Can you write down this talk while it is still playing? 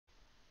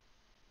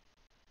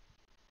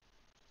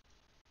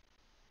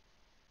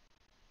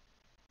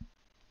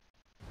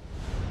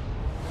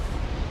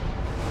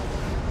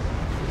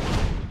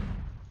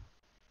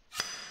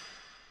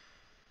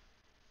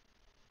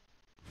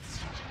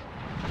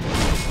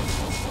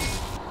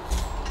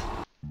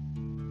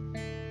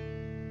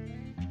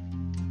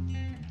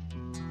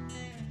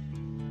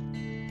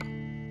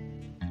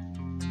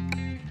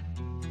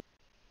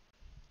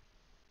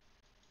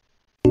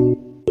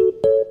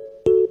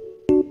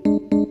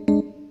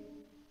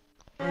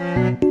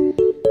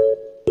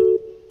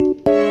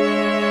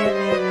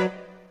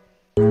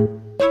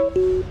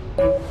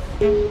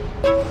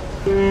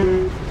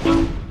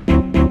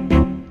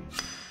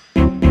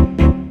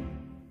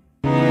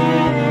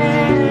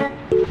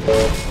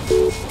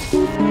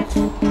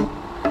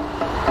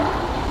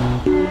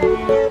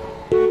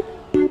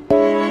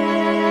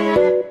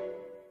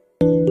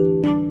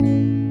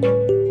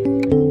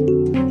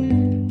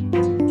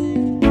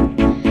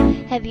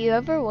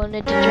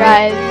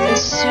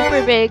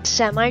big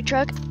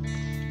semi-truck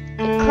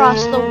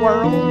across the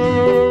world?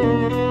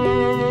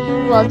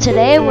 Well,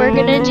 today we're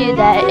gonna do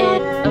that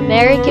in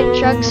American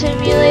Truck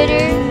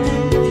Simulator,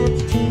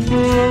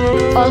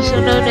 also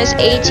known as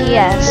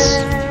ATS.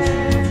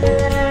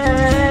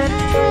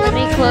 Let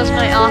me close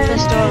my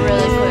office door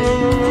really quick.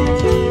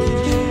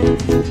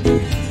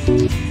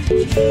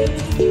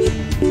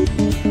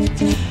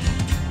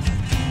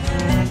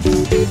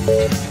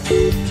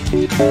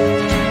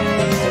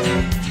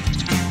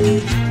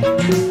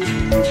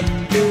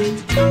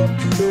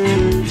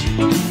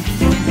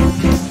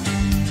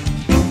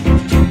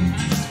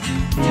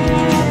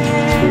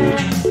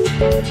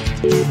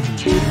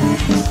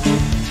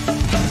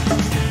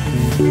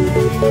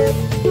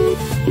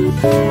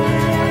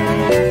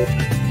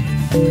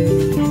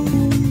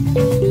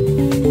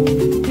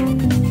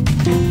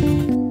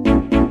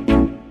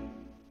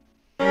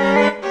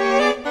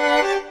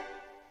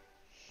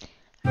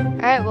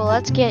 Alright, well,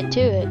 let's get to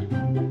it.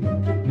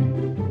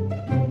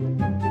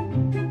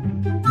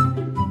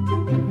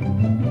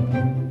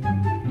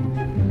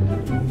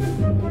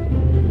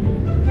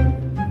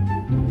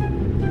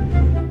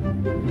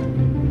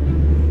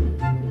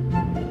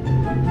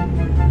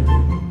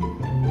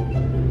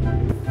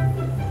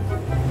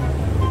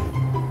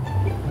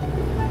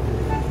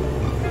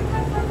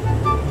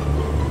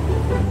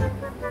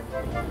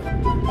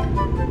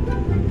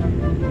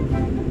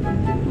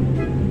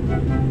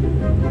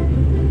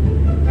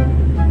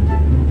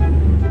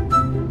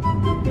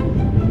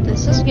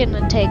 This is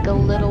gonna take a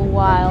little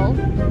while.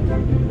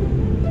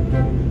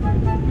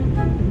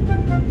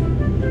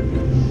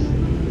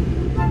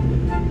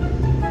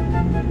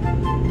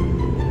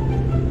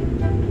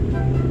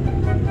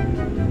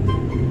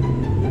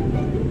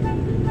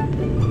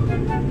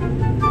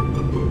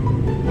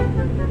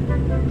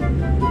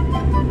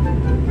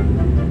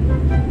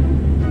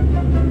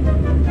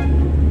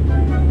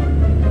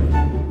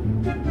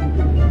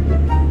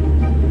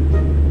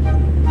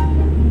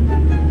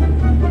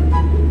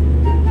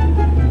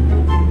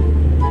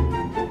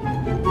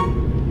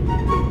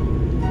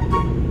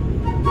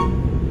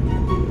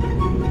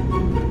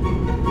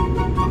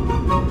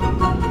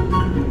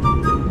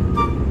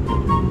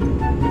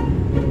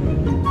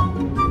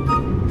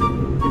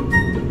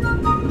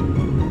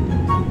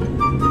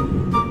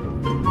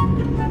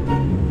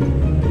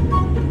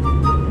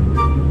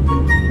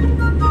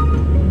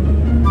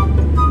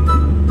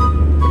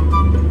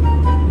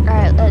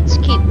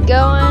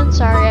 Going.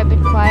 Sorry, I've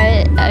been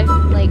quiet.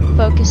 I'm like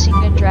focusing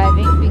on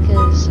driving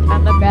because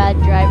I'm a bad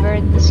driver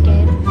in this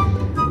game.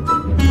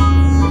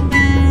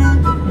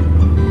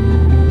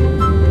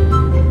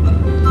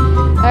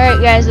 Alright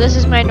guys, this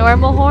is my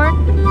normal horn.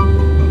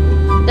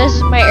 This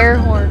is my air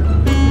horn.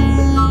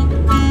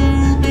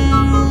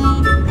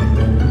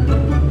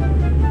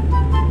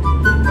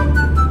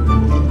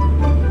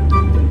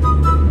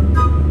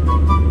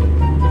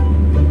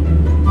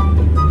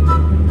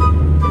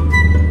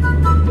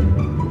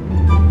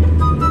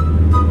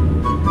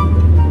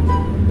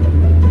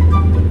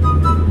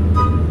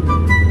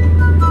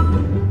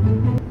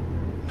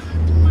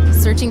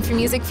 Searching for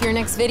music for your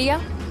next video?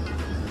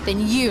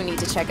 Then you need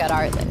to check out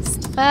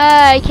Artlist.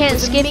 I can't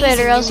skip it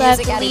or else I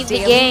have to leave the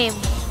game.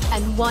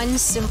 And one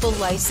simple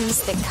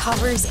license that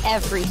covers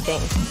everything.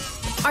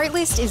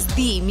 Artlist is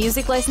the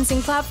music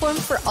licensing platform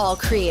for all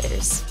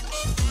creators.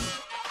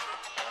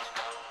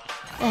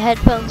 The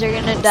headphones are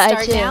gonna die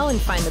Start too. now and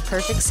find the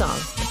perfect song.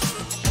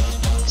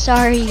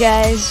 Sorry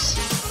guys.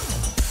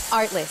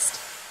 Artlist,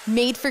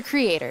 made for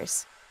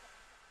creators.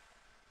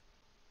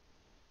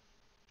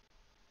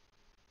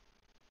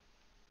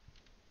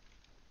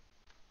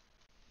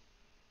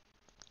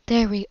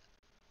 There we go.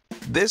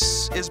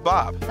 This is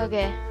Bob.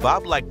 Okay.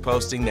 Bob liked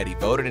posting that he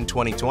voted in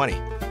 2020. I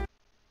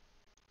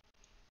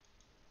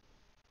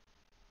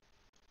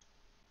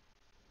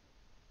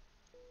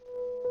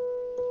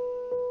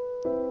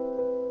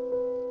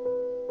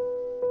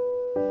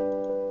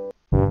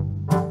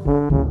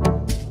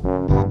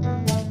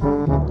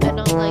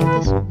don't like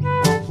this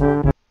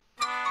one.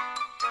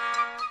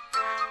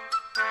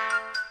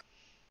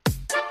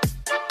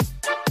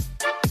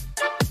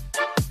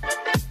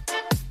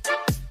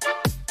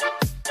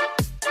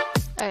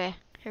 Okay,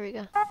 here we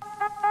go.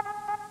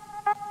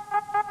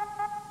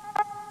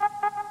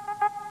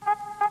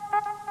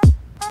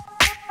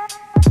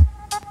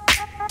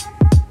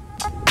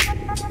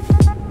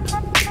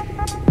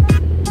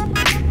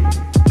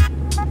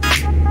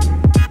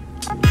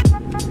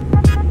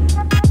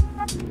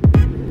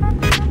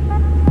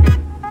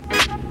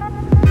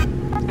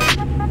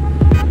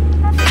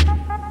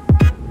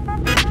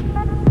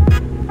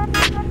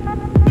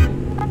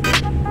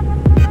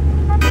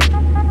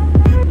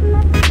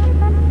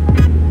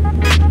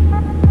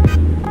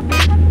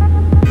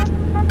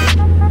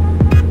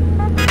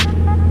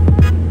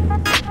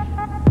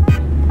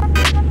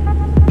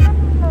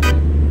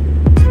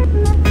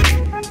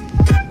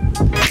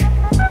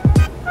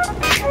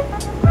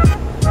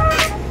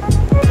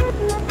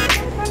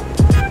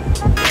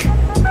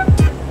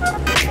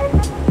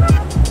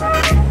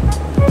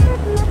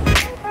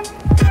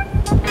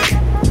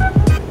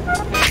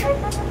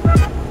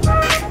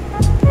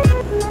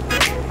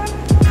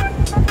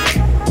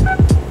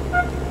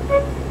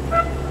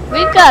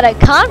 got a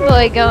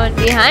convoy going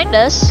behind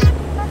us.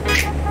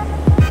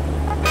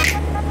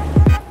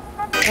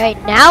 Right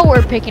now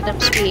we're picking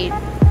up speed.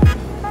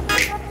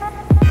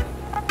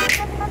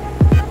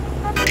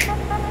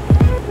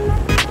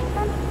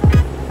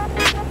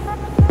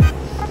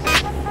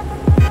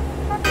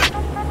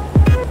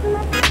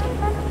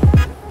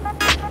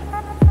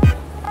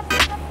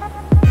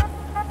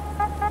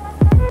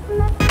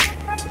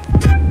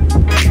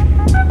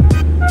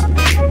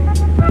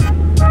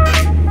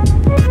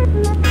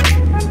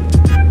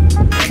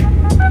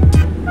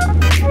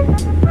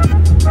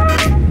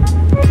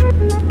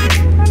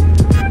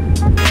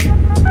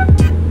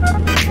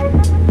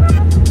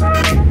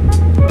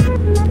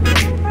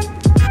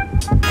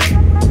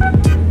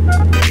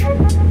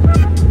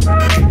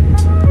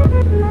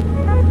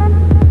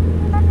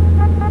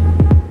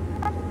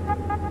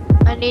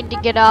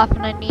 Get off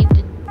and I need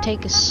to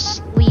take a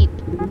sleep.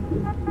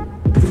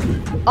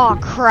 Oh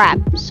crap,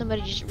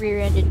 somebody just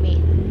rear-ended me.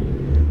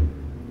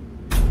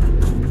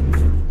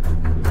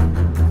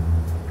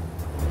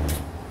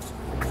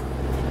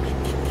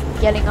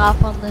 Getting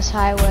off on this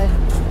highway.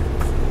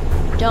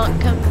 Don't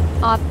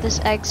come off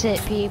this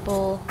exit,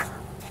 people.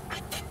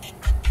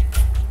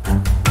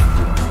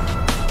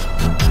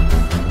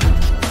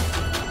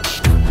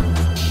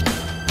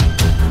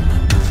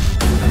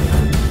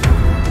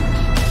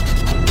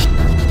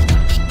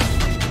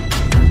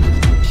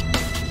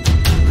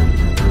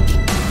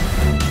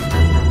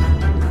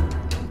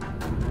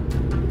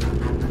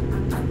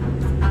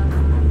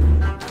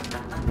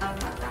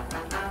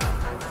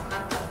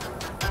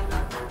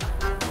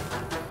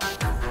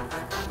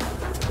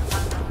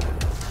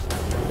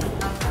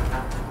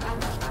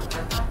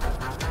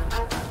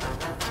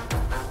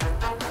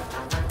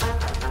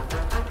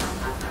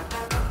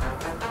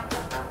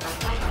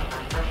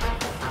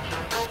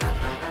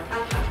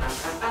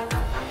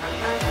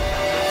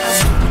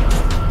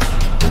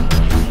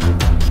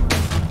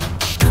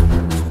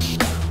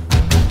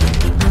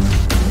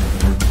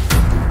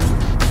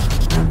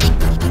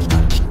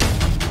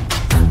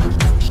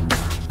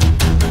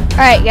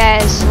 Alright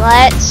guys,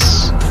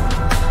 let's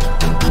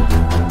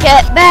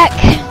get back.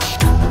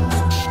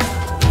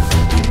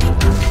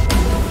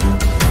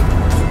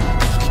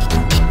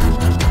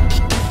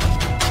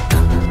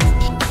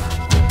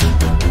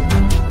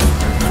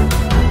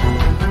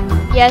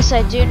 Yes,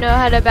 I do know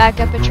how to back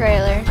up a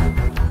trailer.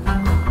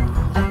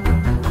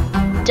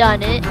 I've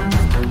done it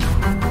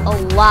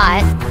a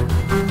lot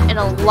in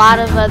a lot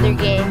of other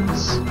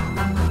games.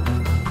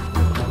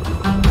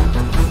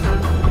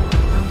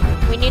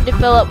 We need to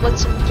fill up with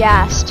some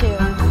gas too.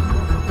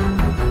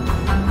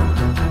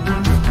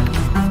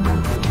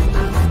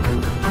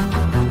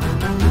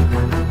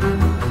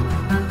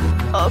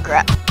 Oh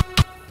crap.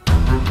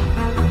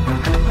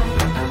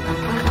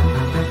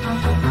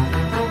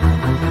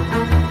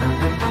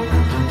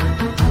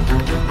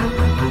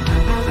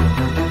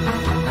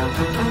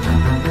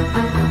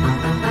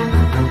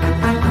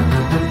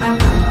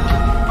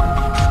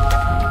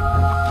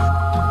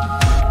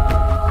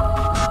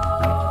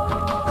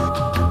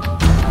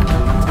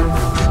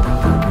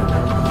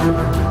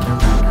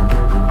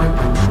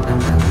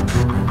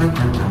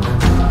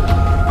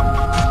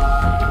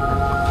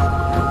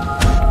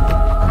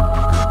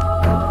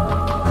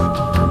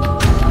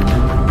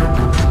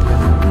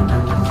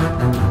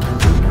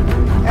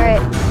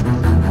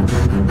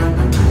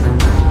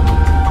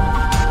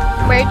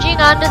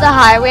 Merging onto the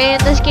highway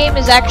in this game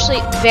is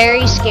actually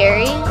very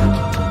scary.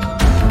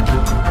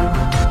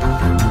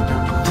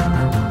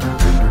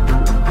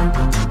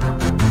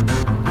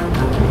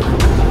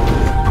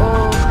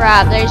 Oh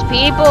crap, there's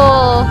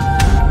people!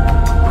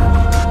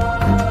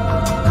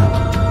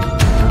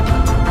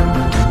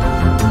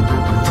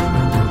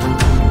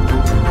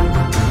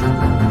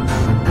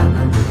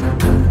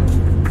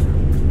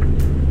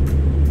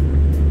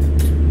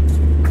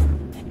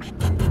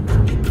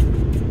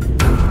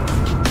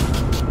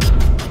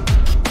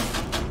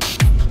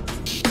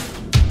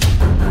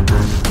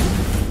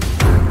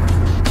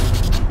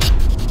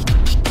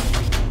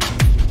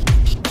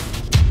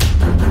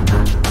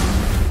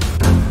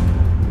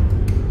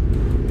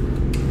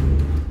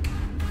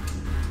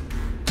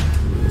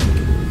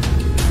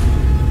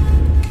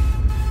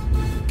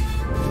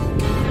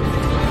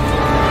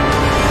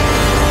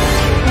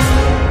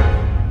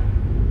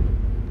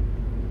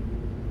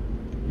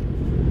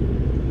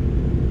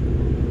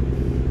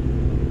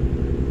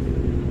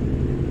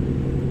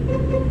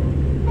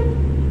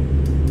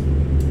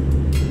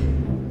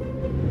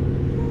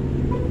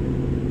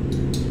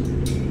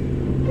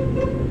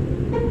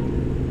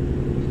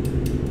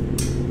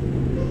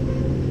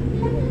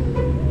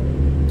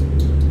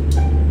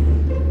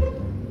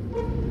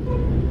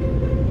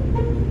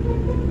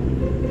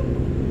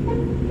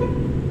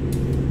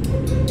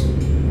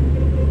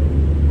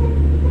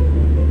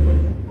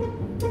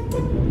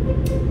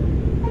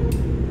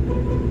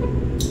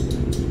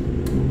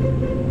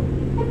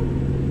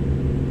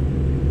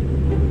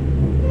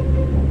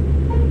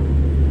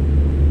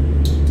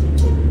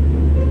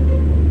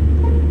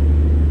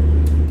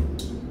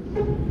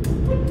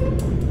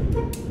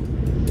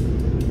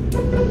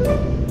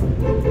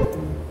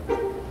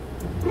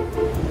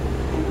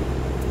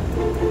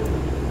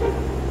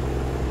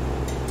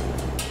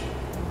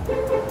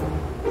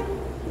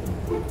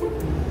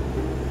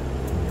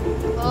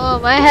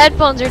 my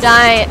headphones are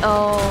dying.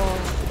 Oh.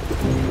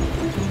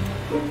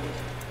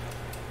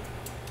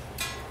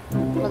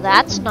 Well,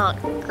 that's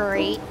not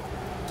great.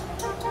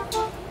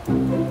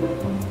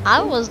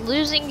 I was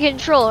losing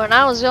control and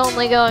I was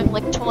only going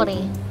like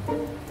 20.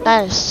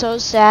 That is so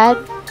sad.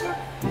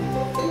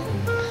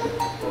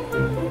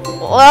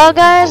 Well,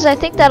 guys, I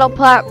think that'll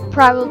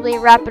probably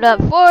wrap it up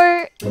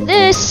for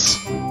this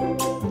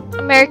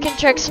American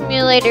Truck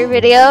Simulator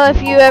video.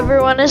 If you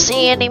ever want to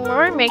see any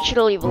more, make sure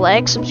to leave a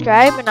like,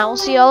 subscribe, and I will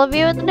see all of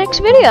you in the next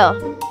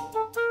video.